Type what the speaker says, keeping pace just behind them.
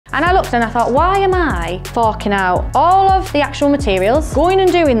And I looked and I thought, why am I forking out all of the actual materials, going and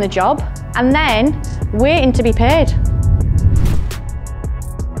doing the job, and then waiting to be paid?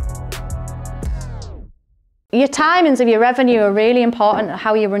 Your timings of your revenue are really important at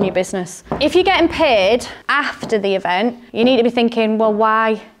how you run your business. If you're getting paid after the event, you need to be thinking, well,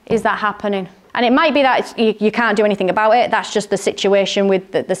 why is that happening? And it might be that you can't do anything about it. That's just the situation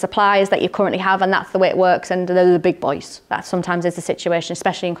with the suppliers that you currently have, and that's the way it works, and they're the big boys. That sometimes is the situation,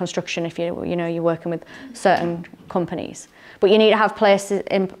 especially in construction if you're working with certain companies. But you need to have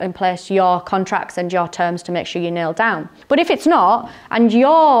in place your contracts and your terms to make sure you're nailed down. But if it's not, and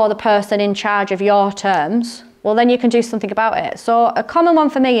you're the person in charge of your terms, well, then you can do something about it. So a common one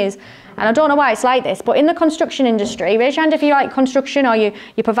for me is, and I don't know why it's like this, but in the construction industry, raise your hand if you like construction or you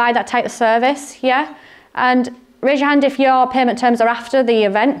provide that type of service, yeah? And raise your hand if your payment terms are after the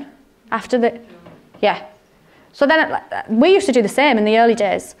event, yeah. So then we used to do the same in the early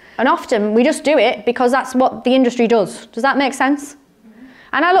days. And often we just do it because that's what the industry does. Does that make sense?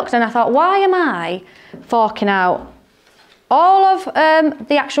 And I looked and I thought, why am I forking out all of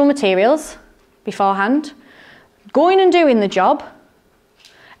the actual materials beforehand, going and doing the job,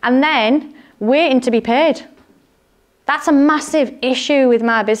 and then waiting to be paid? That's a massive issue with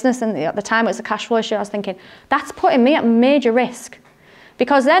my business, and at the time it was a cash flow issue. I was thinking, that's putting me at major risk,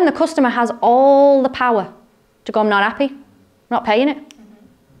 because then the customer has all the power to go, I'm not happy, I'm not paying it.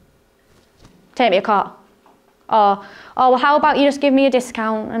 Take me a car. Or, oh, well, how about you just give me a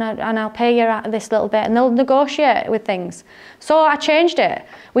discount and I'll pay you this little bit, and they'll negotiate with things. So I changed it.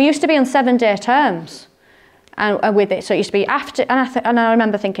 We used to be on 7-day terms. And with it, so it used to be after, and I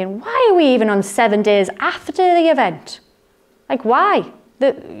remember thinking, why are we even on 7 days after the event? Like, why?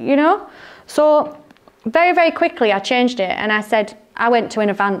 So very, very quickly I changed it, and I said, I went to an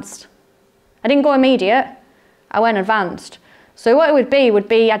advanced. I didn't go immediate, I went advanced. So what it would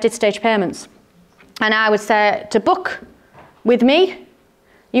be I did stage payments. And I would say, to book with me,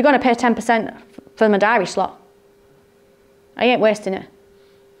 you're going to pay 10% for my diary slot. I ain't wasting it.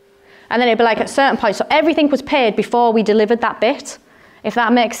 And then it'd be like at certain points, so everything was paid before we delivered that bit, if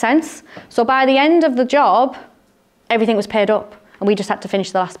that makes sense. So by the end of the job, everything was paid up, and we just had to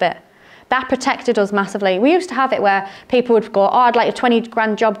finish the last bit. That protected us massively. We used to have it where people would go, oh, I'd like a 20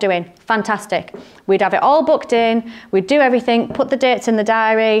 grand job doing. Fantastic. We'd have it all booked in, we'd do everything, put the dates in the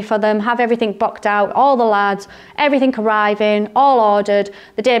diary for them, have everything booked out, all the lads, everything arriving, all ordered.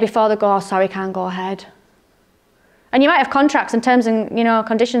 The day before they go, oh, sorry, can't go ahead. And you might have contracts and terms and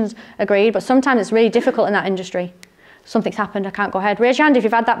conditions agreed, but sometimes it's really difficult in that industry. Something's happened, I can't go ahead. Raise your hand if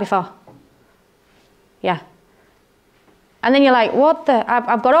you've had that before. Yeah. And then you're like, what the?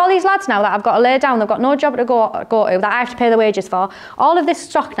 I've got all these lads now that I've got to lay down, they've got no job to go to, that I have to pay the wages for. All of this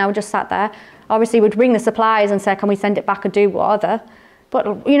stock now just sat there. Obviously we'd ring the suppliers and say, can we send it back and do whatever?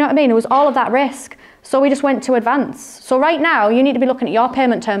 But you know what I mean? It was all of that risk. So we just went to advance. So right now you need to be looking at your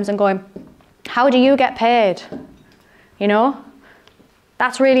payment terms and going, how do you get paid?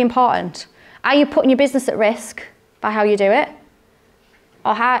 That's really important. Are you putting your business at risk by how you do it?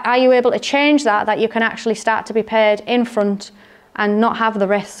 Or are you able to change that you can actually start to be paid in front and not have the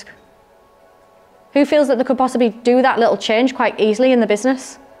risk? Who feels that they could possibly do that little change quite easily in the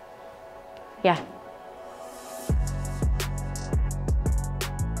business? Yeah.